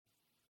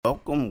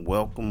Welcome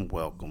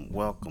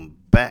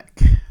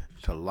back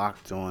to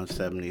Locked On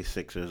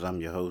 76ers.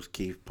 I'm your host,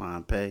 Keith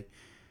Pompey.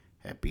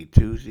 Happy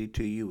Tuesday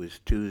to you. It's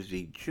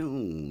Tuesday,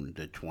 June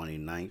the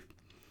 29th.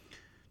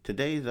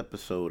 Today's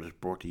episode is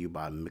brought to you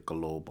by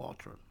Michelob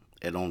Ultra.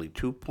 At only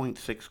 2.6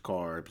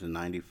 carbs and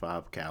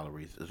 95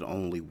 calories, it's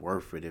only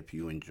worth it if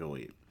you enjoy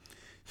it.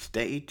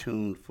 Stay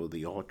tuned for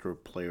the Ultra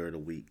Player of the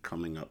Week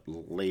coming up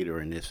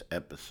later in this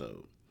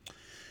episode.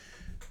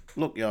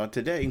 Look, y'all,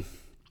 today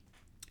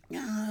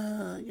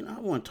I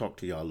want to talk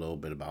to y'all a little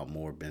bit about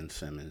more Ben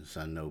Simmons.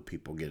 I know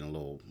people getting a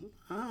little,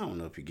 I don't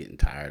know if you're getting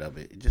tired of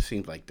it. It just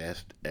seems like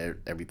that's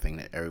everything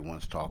that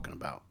everyone's talking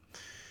about.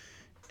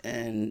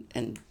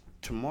 And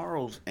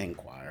tomorrow's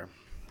Enquirer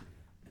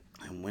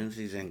and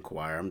Wednesday's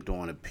Enquirer, I'm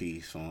doing a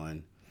piece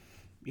on,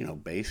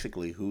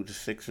 basically who the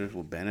Sixers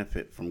will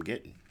benefit from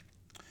getting.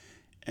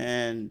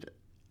 And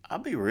I'll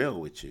be real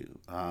with you.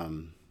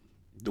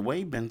 The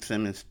way Ben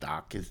Simmons'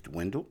 stock has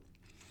dwindled,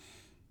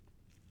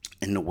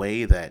 and the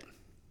way that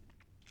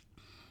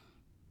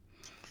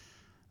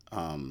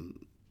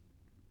um,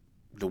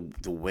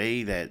 the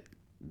way that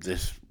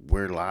this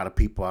where a lot of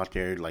people out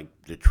there like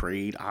the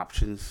trade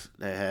options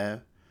they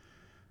have,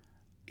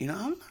 I'm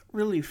not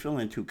really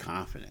feeling too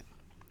confident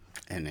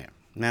in there.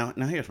 Now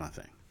here's my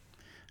thing.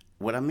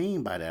 What I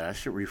mean by that, I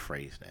should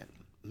rephrase that.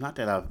 Not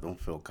that I don't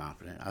feel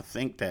confident. I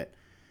think that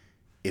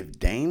if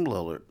Dame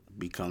Lillard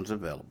becomes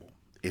available,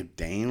 if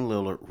Dame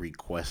Lillard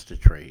requests a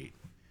trade,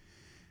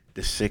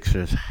 the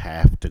Sixers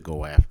have to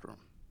go after him.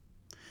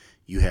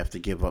 You have to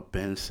give up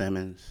Ben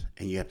Simmons,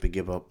 and you have to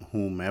give up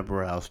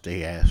whomever else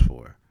they ask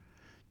for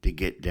to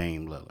get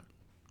Dame Lillard.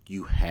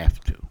 You have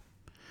to.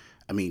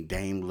 I mean,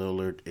 Dame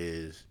Lillard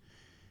is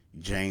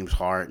James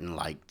Harden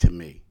like to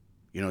me.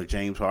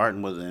 James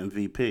Harden was an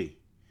MVP.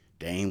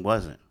 Dame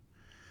wasn't.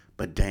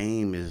 But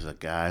Dame is a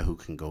guy who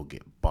can go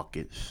get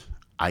buckets,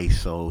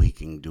 ISO, he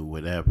can do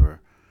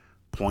whatever,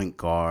 point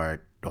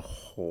guard, the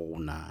whole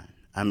nine.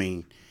 I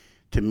mean,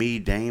 to me,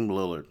 Dame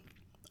Lillard,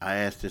 I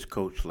asked this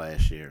coach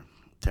last year,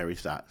 Terry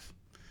Stotts.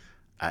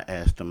 I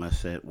asked him, I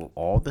said, well,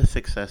 all the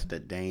success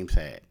that Dame's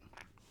had,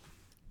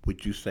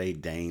 would you say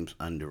Dame's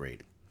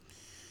underrated?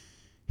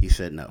 He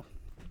said no.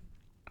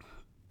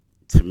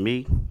 To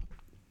me,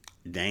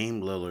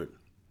 Dame Lillard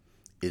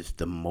is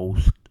the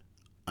most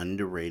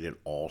underrated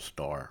all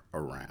star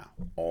around,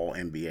 all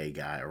NBA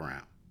guy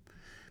around.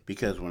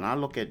 Because when I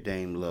look at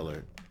Dame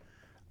Lillard,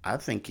 I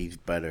think he's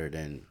better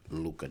than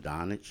Luka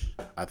Doncic.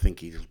 I think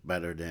he's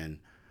better than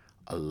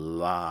a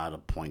lot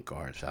of point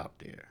guards out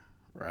there,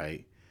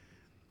 right?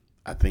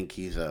 I think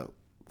he's a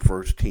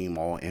first team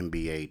all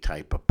NBA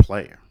type of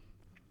player.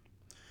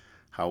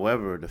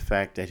 However, the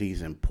fact that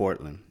he's in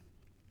Portland,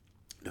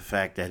 the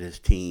fact that his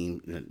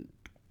team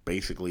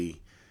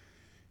basically,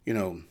 you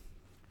know,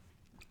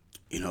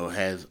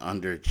 has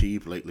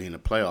underachieved lately in the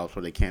playoffs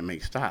where they can't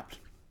make stops.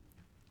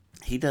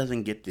 He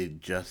doesn't get the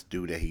just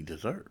due that he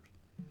deserves.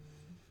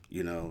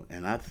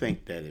 And I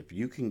think that if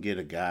you can get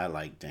a guy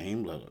like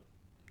Dame Lillard,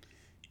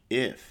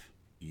 if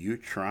you're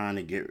trying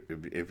to get,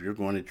 if you're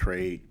going to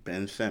trade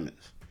Ben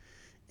Simmons,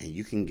 and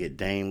you can get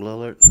Dame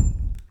Lillard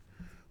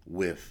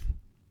with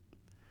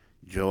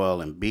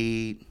Joel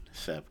Embiid,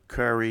 Seth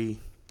Curry,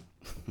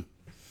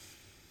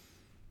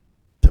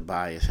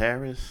 Tobias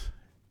Harris,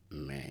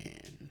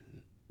 man,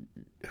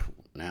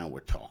 now we're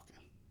talking.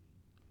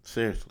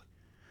 Seriously.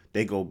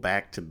 They go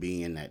back to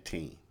being that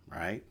team,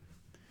 right?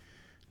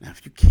 Now,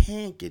 if you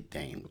can't get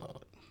Dame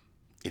Lillard,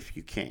 if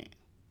you can't,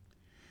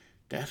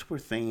 that's where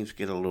things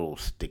get a little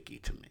sticky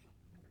to me,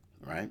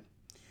 right?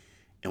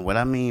 And what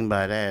I mean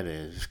by that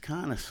is it's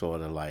kind of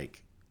sort of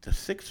like the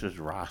Sixers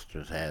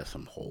rosters has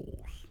some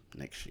holes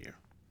next year.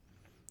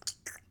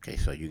 Okay,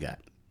 so you got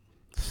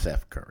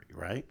Seth Curry,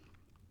 right?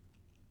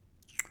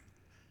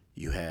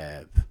 You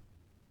have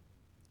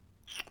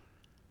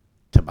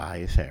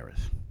Tobias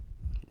Harris,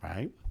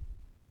 right?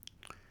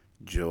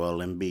 Joel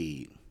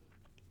Embiid,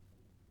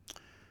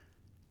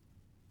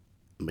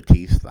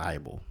 Matisse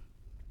Thybulle,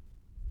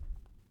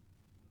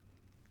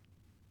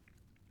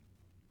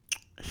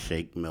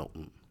 Shake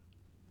Milton,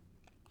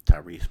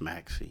 Tyrese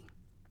Maxey,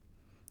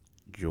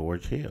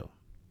 George Hill,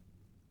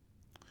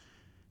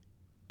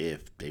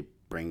 if they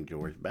bring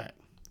George back.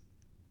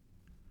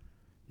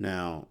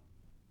 Now,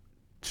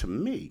 to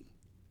me,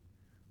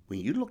 when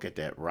you look at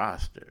that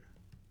roster,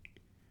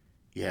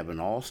 you have an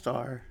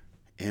all-star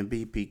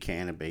MVP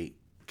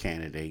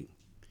candidate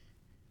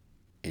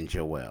in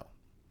Joel.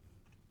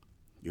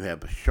 You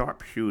have a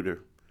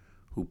sharpshooter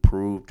who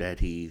proved that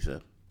he's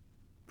a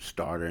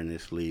starter in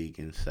this league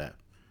in Seth.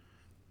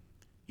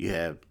 You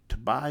have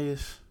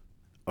Tobias,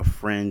 a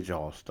fringe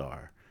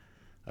all-star,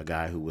 a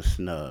guy who was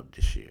snubbed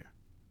this year.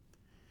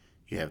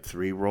 You have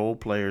three role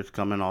players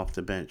coming off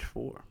the bench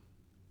for.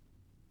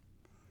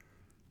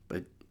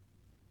 But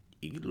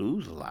you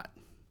lose a lot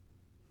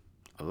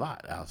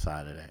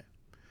outside of that.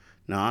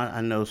 Now,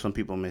 I know some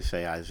people may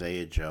say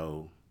Isaiah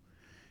Joe.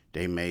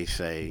 They may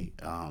say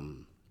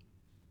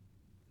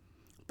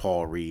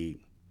Paul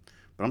Reed.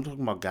 But I'm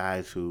talking about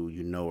guys who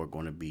are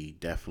going to be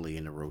definitely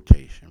in the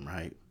rotation,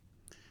 right?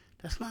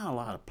 That's not a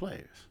lot of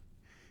players.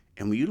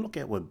 And when you look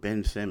at what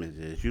Ben Simmons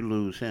is, you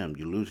lose him,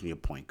 you're losing your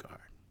point guard.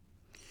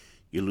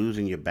 You're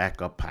losing your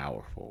backup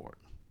power forward.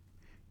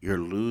 You're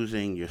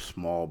losing your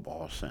small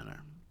ball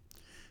center.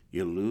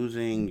 You're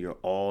losing your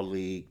all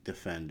league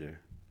defender.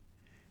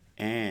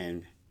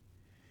 And,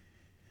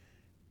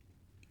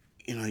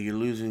 you're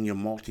losing your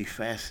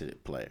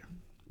multifaceted player.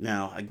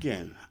 Now,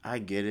 again, I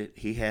get it.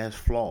 He has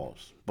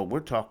flaws. But we're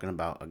talking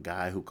about a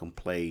guy who can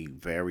play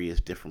various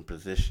different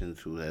positions,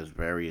 who has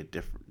various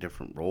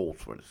different roles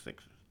for the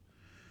Sixers,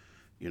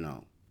 you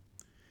know.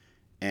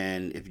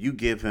 And if you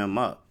give him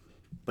up,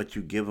 but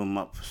you give him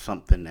up for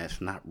something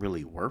that's not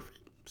really worth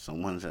it,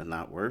 someone's that's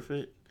not worth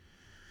it,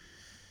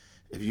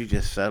 if you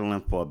just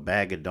settling for a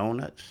bag of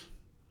donuts,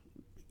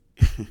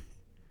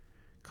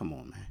 come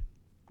on, man.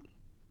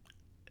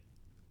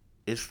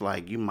 It's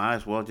like you might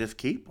as well just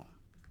keep him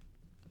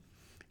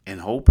and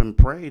hope and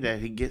pray that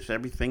he gets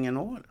everything in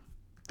order,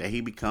 that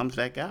he becomes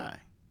that guy.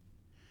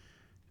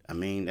 I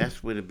mean,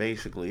 that's what it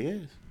basically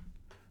is.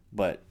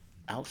 But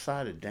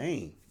outside of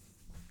Dame,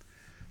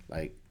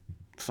 like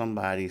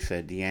somebody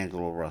said,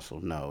 D'Angelo Russell,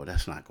 no,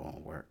 that's not going to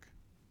work.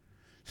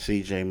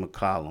 C.J.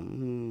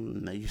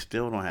 McCollum, no, you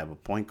still don't have a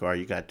point guard.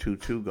 You got two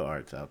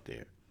guards out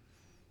there.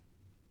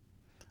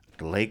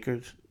 The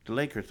Lakers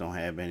don't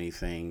have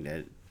anything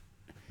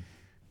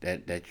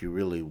that you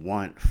really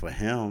want for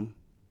him,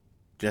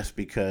 just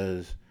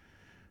because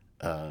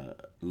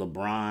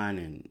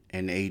LeBron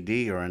and AD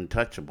are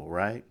untouchable,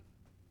 right?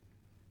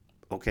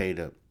 Okay,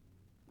 the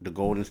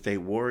Golden State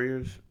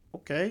Warriors,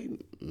 okay,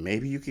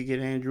 maybe you could get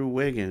Andrew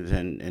Wiggins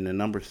and the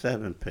number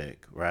 7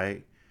 pick,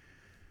 right?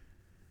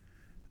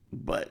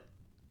 But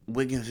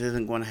Wiggins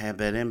isn't going to have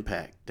that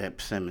impact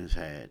that Simmons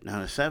had. Now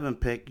the 7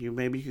 pick, you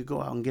could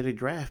go out and get a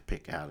draft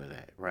pick out of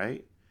that,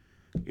 right?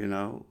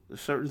 There's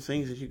certain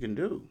things that you can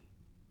do.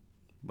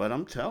 But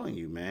I'm telling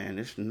you, man,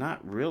 it's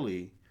not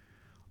really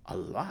a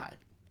lot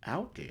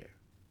out there.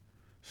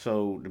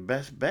 So the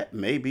best bet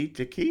may be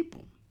to keep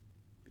them.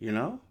 You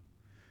know,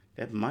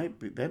 that may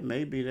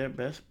be their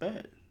best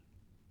bet.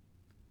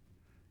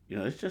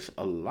 It's just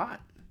a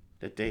lot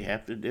that they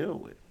have to deal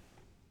with.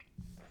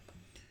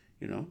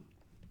 You know.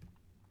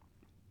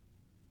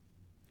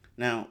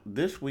 Now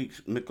this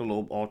week's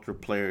Michelob Ultra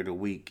Player of the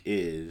Week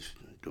is.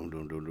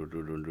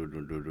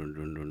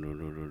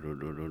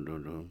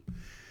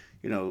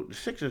 The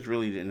Sixers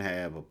really didn't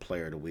have a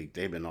player of the week.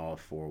 They've been off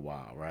for a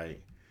while,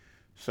 right?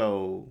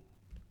 So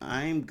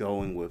I'm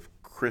going with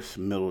Chris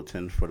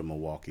Middleton for the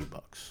Milwaukee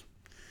Bucks.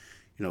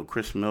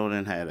 Chris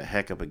Middleton had a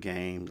heck of a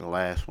game, the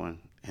last one.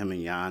 Him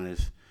and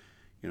Giannis,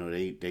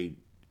 they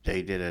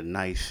did a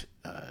nice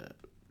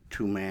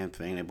 2-man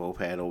thing. They both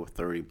had over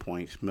 30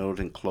 points.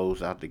 Middleton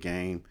closed out the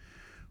game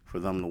for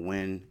them to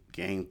win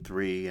Game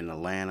 3 in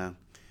Atlanta.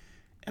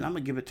 And I'm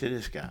going to give it to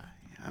this guy.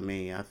 I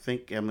mean, I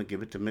think I'm going to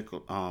give it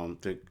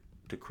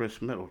to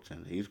Chris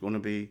Middleton. He's going to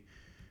be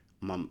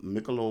my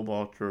Michelob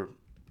Ultra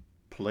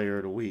Player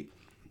of the Week.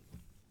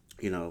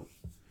 And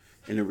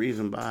the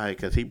reason why,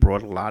 because he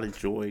brought a lot of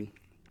joy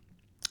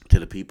to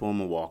the people in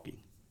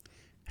Milwaukee,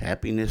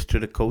 happiness to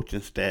the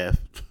coaching staff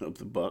of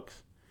the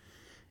Bucks,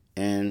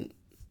 and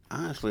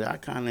honestly, I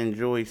kind of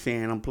enjoyed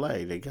seeing him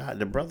play.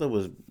 The brother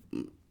was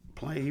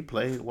playing; he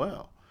played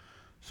well,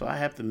 so I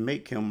have to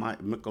make him my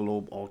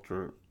Michelob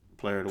Ultra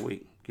Player of the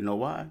Week. You know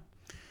why?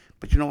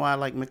 But you know why I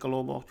like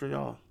Michelob Ultra,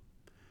 y'all?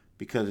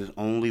 Because it's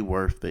only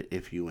worth it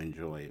if you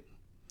enjoy it.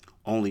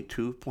 Only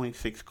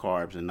 2.6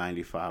 carbs and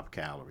 95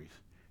 calories.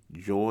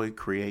 Joy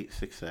creates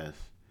success.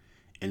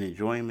 And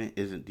enjoyment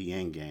isn't the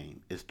end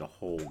game, it's the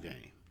whole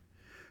game.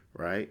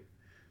 Right?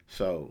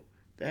 So,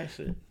 that's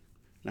it.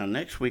 Now,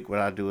 next week, what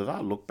I'll do is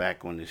I'll look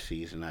back on this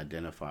season,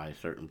 identify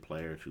certain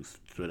players who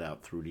stood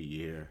out through the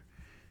year,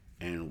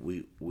 and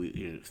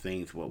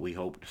things what we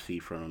hope to see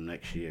from them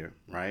next year,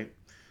 right?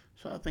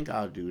 So I think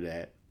I'll do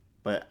that.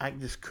 But I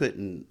just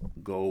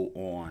couldn't go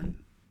on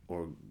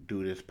or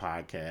do this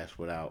podcast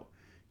without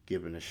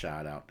giving a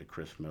shout out to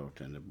Chris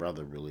Middleton. The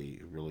brother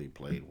really, really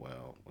played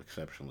well,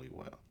 exceptionally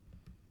well.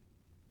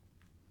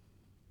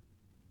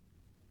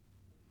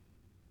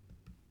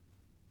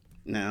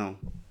 Now,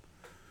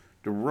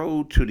 the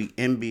road to the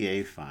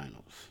NBA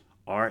Finals.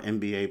 Our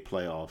NBA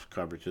playoffs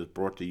coverage is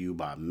brought to you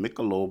by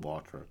Michelob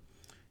Ultra.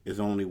 Is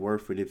only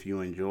worth it if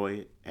you enjoy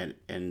it.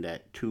 And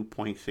that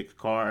 2.6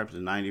 carbs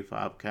and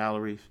 95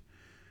 calories,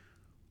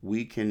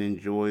 we can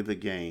enjoy the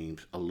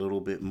games a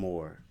little bit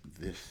more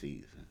this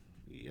season.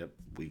 Yep,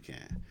 we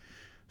can.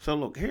 So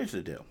look, here's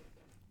the deal.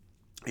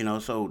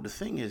 So the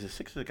thing is, the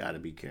Sixers got to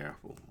be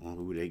careful on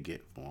who they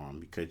get for him,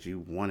 because you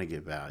want to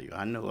get value.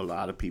 I know a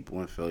lot of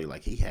people in Philly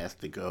like he has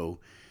to go.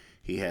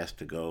 He has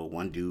to go.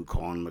 One dude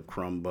calling him a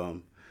crumb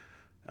bum.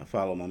 I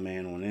follow my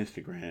man on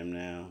Instagram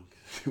now.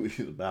 See what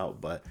he's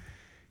about. But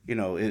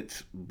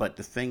but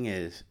the thing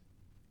is,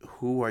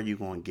 who are you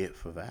going to get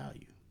for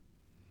value?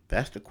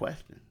 That's the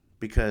question.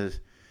 Because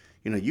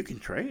you can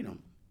trade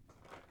him,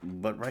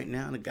 but right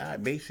now the guy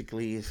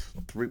basically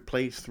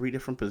plays 3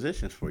 different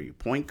positions for you: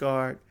 point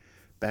guard,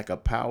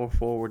 backup power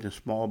forward, and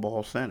small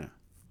ball center.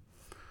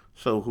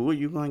 So who are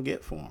you going to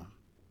get for him?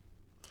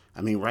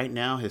 I mean, right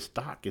now his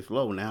stock is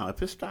low. Now, if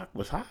his stock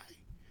was high,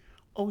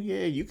 oh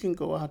yeah, you can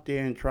go out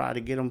there and try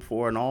to get him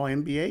for an All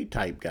NBA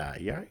type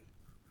guy, right?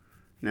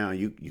 Now,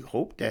 you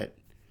hope that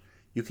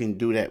you can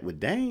do that with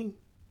Dame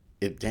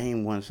if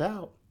Dame wants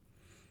out.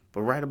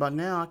 But right about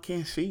now, I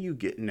can't see you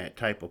getting that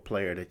type of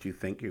player that you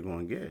think you're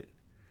going to get.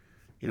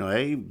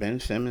 A, Ben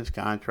Simmons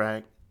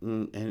contract,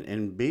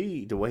 and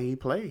B, the way he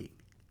played.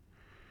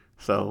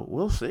 So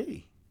we'll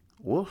see.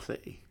 We'll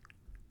see.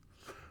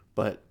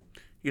 But,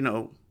 you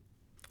know,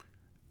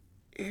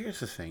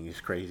 here's the thing.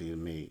 It's crazy to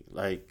me.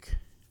 Like,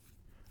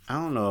 I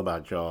don't know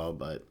about y'all,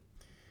 but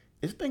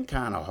it's been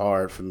kind of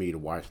hard for me to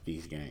watch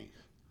these games,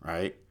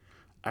 right?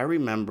 I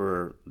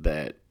remember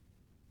that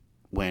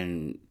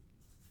when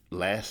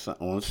last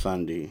on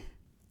Sunday,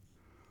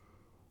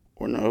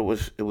 or no,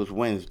 it was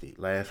Wednesday,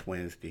 last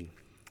Wednesday,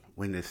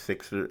 when the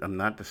Sixers, I'm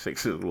not the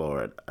Sixers,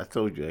 Lord, I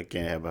told you I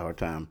can't have a hard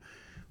time.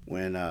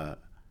 When the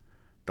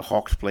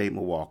Hawks played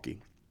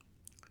Milwaukee,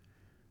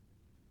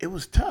 it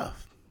was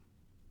tough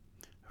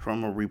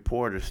from a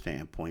reporter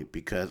standpoint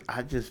because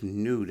I just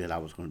knew that I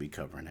was going to be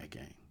covering that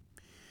game.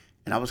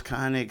 And I was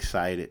kind of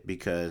excited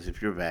because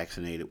if you're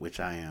vaccinated, which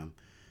I am,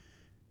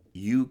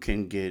 you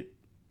can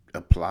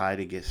apply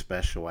to get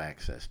special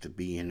access to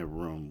be in the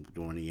room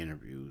during the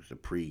interviews, the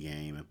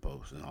pregame and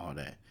post and all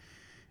that.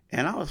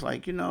 And I was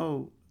like,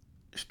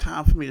 it's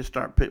time for me to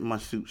start putting my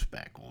suits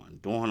back on,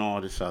 doing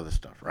all this other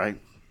stuff, right?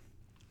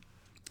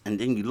 And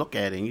then you look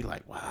at it and you're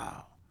like,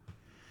 wow,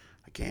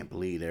 I can't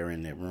believe they're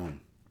in that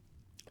room.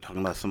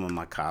 Talking about some of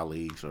my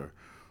colleagues or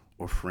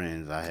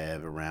friends I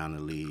have around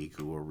the league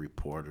who are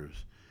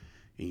reporters,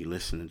 and you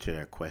listening to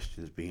their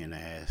questions being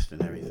asked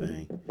and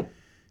everything.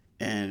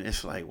 And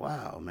it's like,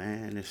 wow,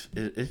 man, it's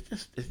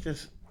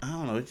just I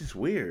don't know, it's just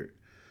weird.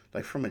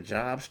 Like from a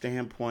job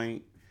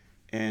standpoint,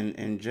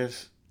 and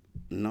just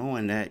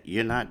knowing that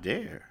you're not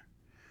there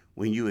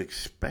when you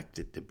expect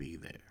it to be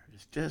there.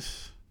 It's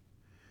just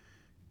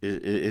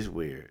it's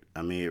weird.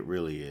 I mean, it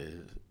really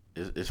is.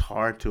 It's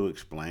hard to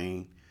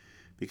explain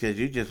because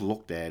you just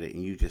looked at it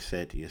and you just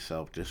said to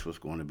yourself, this was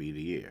going to be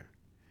the year.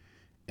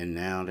 And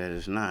now that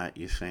it's not,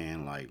 you're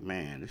saying like,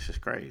 man, this is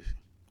crazy.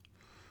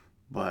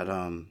 But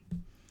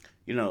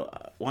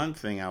one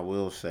thing I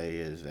will say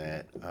is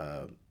that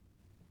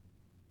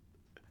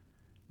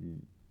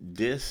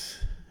this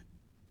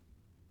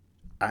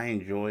I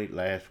enjoyed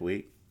last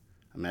week.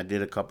 I mean, I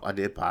did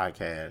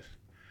podcasts.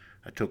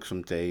 I took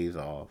some days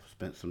off,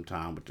 spent some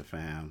time with the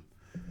fam,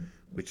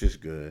 which is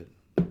good.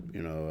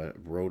 I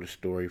wrote a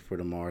story for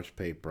the Mars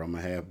paper. I'm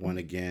gonna have one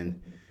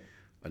again,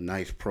 a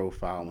nice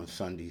profile in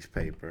Sunday's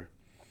paper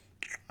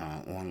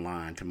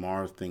online.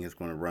 Tomorrow's thing is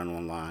going to run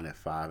online at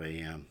 5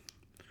 a.m.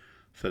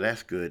 So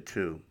that's good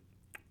too.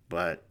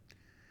 But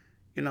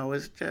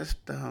it's just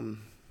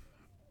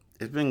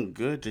it's been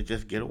good to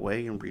just get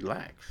away and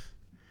relax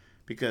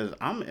because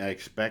I'm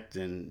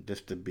expecting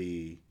this to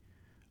be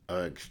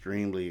an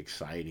extremely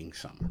exciting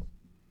summer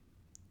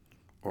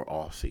or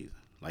off season.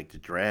 Like the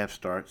draft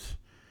starts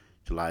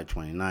July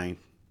 29th,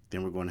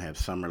 then we're going to have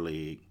summer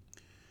league.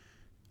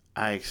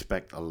 I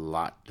expect a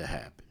lot to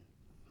happen,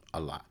 a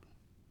lot.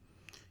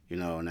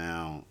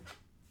 Now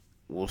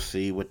we'll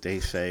see what they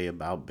say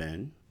about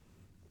Ben.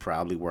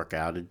 Probably work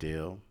out a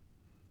deal,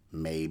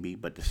 maybe,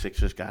 but the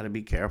Sixers got to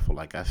be careful,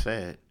 like I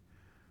said.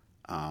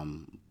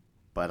 Um,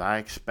 but I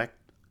expect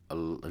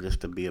this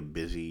to be a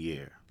busy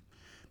year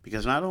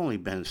because not only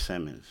Ben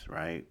Simmons,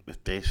 right?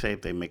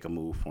 If they make a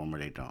move for him or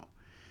they don't,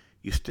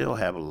 you still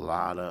have a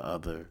lot of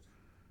other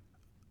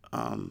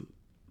um,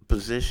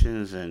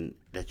 positions and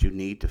that you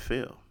need to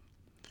fill.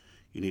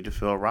 You need to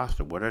fill a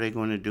roster. What are they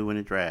going to do in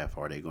the draft?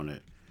 Are they going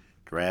to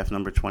draft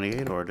number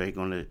 28 or are they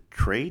going to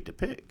trade the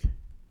pick?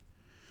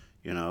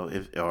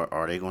 If or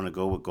are they going to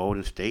go with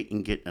Golden State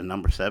and get a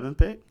number 7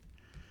 pick?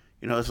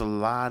 There's a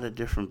lot of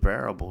different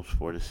variables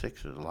for the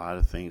Sixers. A lot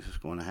of things that's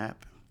going to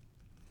happen.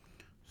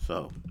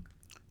 So,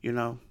 you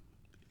know,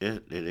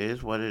 it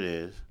is what it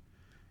is,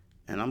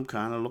 and I'm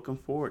kind of looking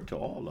forward to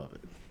all of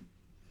it.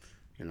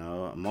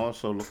 I'm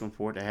also looking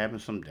forward to having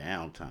some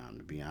downtime.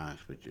 To be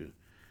honest with you,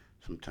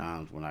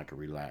 sometimes when I can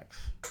relax,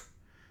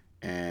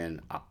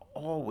 and I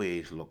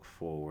always look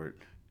forward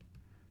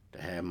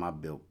to have my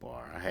Built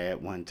Bar. I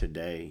had one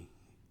today.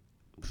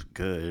 It was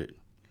good.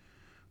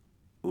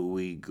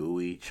 Ooey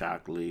gooey,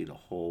 chocolate, the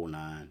whole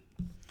nine.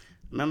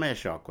 Let me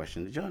ask y'all a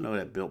question. Did y'all know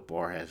that Built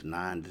Bar has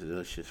 9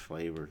 delicious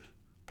flavors,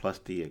 plus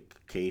the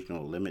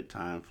occasional limit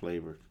time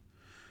flavors?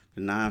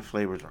 The 9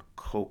 flavors are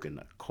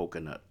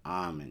coconut,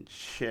 almond,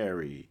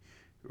 cherry,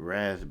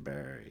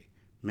 raspberry,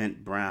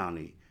 mint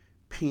brownie,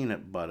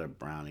 peanut butter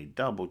brownie,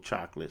 double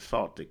chocolate,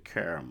 salted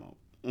caramel.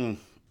 Mm,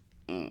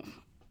 mm,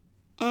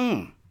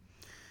 mm.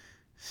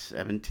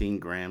 17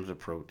 grams of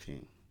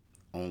protein,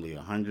 only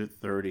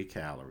 130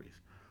 calories,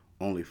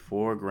 only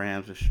 4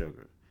 grams of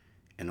sugar,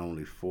 and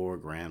only 4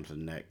 grams of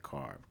net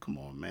carb. Come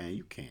on, man,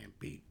 you can't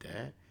beat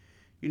that.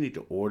 You need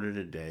to order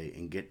today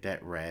and get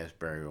that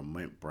raspberry or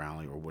mint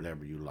brownie or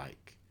whatever you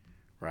like,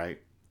 right?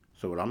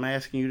 So what I'm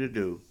asking you to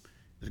do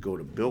is go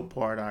to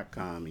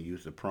builtbar.com and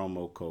use the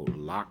promo code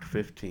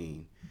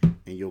LOCKED15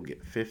 and and you'll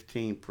get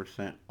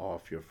 15%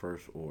 off your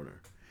first order.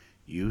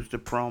 Use the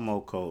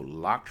promo code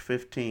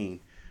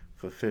LOCKED15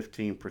 for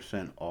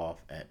 15%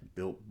 off at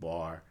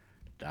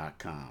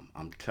BuiltBar.com.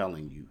 I'm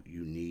telling you,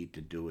 you need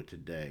to do it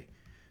today.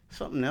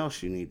 Something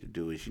else you need to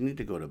do is you need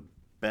to go to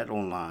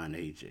BetOnline,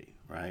 AJ,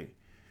 right?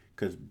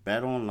 Because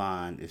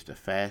BetOnline is the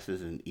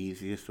fastest and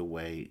easiest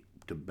way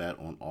to bet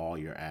on all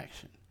your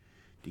action.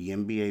 The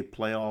NBA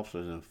playoffs are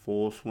in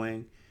full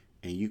swing,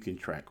 and you can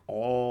track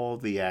all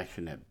the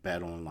action at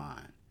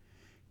BetOnline.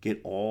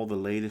 Get all the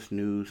latest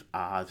news,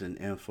 odds, and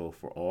info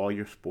for all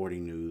your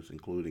sporting news,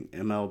 including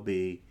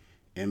MLB,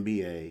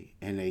 NBA,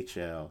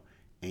 NHL,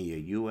 and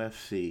your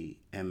UFC,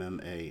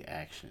 MMA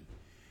action.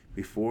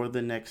 Before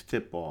the next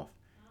tip off,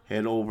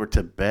 head over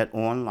to Bet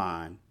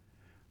Online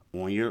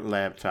on your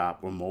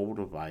laptop or mobile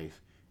device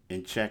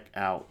and check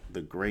out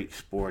the great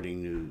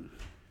sporting news,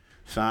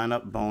 sign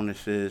up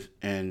bonuses,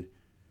 and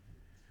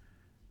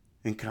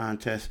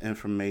contest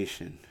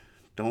information.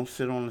 Don't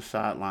sit on the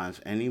sidelines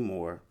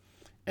anymore,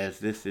 as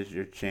this is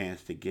your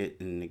chance to get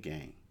in the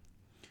game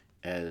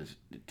as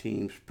the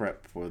teams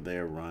prep for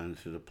their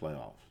runs to the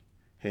playoffs.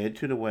 Head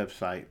to the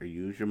website or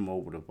use your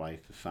mobile device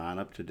to sign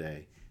up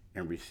today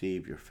and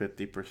receive your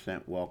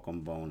 50%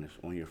 welcome bonus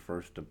on your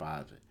first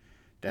deposit.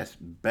 That's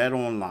Bet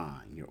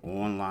Online, your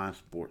online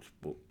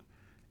sportsbook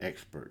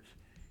experts.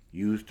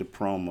 Use the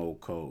promo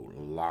code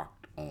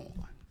LOCKED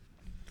ON.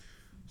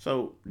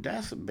 So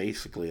that's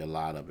basically a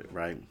lot of it,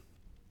 right?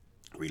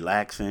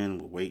 Relaxing,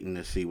 we're waiting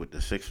to see what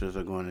the Sixers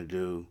are going to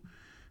do.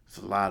 It's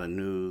a lot of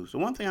news. The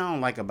one thing I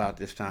don't like about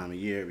this time of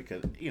year,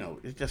 because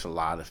it's just a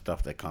lot of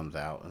stuff that comes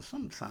out, and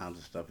sometimes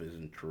the stuff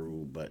isn't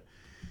true, but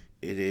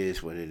it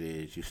is what it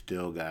is. You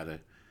still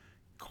gotta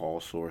call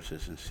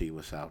sources and see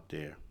what's out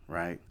there,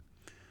 right?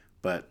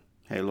 But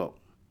hey, look,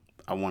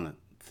 I want to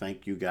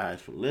thank you guys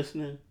for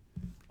listening.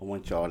 I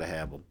want y'all to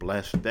have a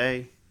blessed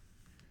day.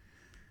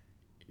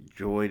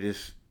 Enjoy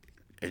this.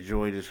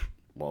 Enjoy this.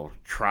 Well,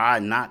 try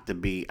not to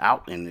be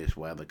out in this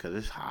weather because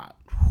it's hot.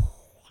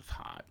 It's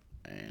hot,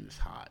 and it's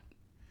hot.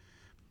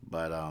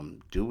 But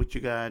do what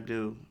you gotta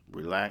do.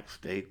 Relax,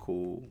 stay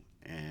cool,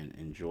 and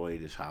enjoy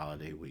this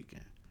holiday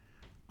weekend.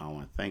 I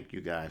want to thank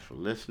you guys for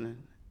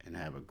listening and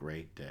have a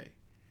great day.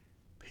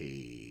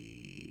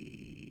 Peace.